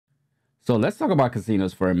So let's talk about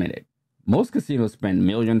casinos for a minute. Most casinos spend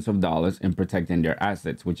millions of dollars in protecting their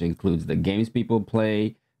assets, which includes the games people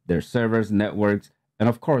play, their servers, networks, and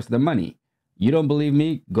of course the money. You don't believe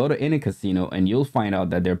me? Go to any casino and you'll find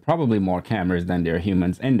out that there are probably more cameras than there are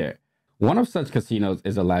humans in there. One of such casinos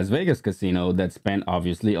is a Las Vegas casino that spent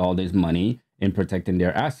obviously all this money in protecting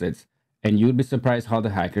their assets, and you'd be surprised how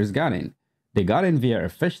the hackers got in. They got in via a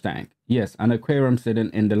fish tank, yes, an aquarium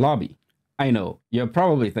sitting in the lobby. I know, you're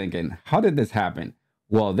probably thinking, how did this happen?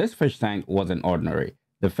 Well, this fish tank wasn't ordinary.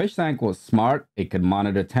 The fish tank was smart, it could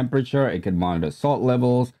monitor temperature, it could monitor salt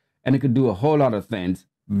levels, and it could do a whole lot of things,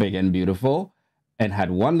 big and beautiful, and had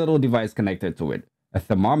one little device connected to it, a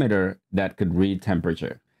thermometer that could read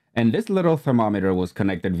temperature. And this little thermometer was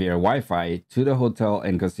connected via Wi Fi to the hotel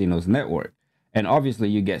and casino's network. And obviously,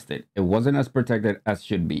 you guessed it, it wasn't as protected as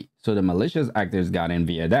should be. So the malicious actors got in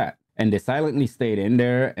via that. And they silently stayed in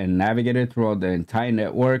there and navigated throughout the entire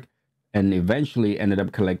network and eventually ended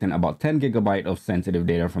up collecting about 10 gigabytes of sensitive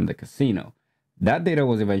data from the casino. That data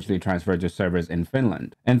was eventually transferred to servers in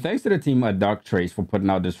Finland. And thanks to the team at Dark Trace for putting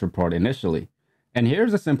out this report initially. And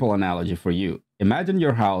here's a simple analogy for you. Imagine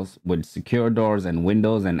your house with secure doors and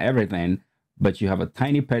windows and everything, but you have a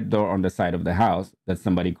tiny pet door on the side of the house that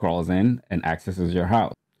somebody crawls in and accesses your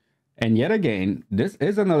house. And yet again, this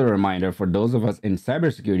is another reminder for those of us in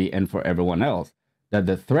cybersecurity and for everyone else that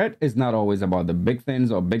the threat is not always about the big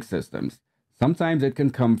things or big systems. Sometimes it can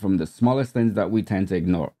come from the smallest things that we tend to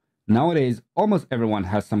ignore. Nowadays, almost everyone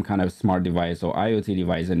has some kind of smart device or IoT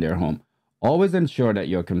device in their home. Always ensure that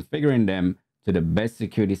you're configuring them to the best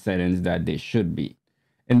security settings that they should be.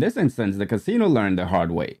 In this instance, the casino learned the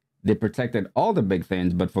hard way. They protected all the big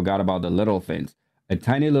things but forgot about the little things. A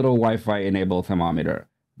tiny little Wi-Fi enabled thermometer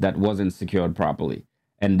that wasn't secured properly.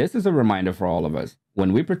 And this is a reminder for all of us.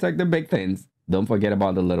 When we protect the big things, don't forget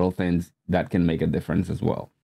about the little things that can make a difference as well.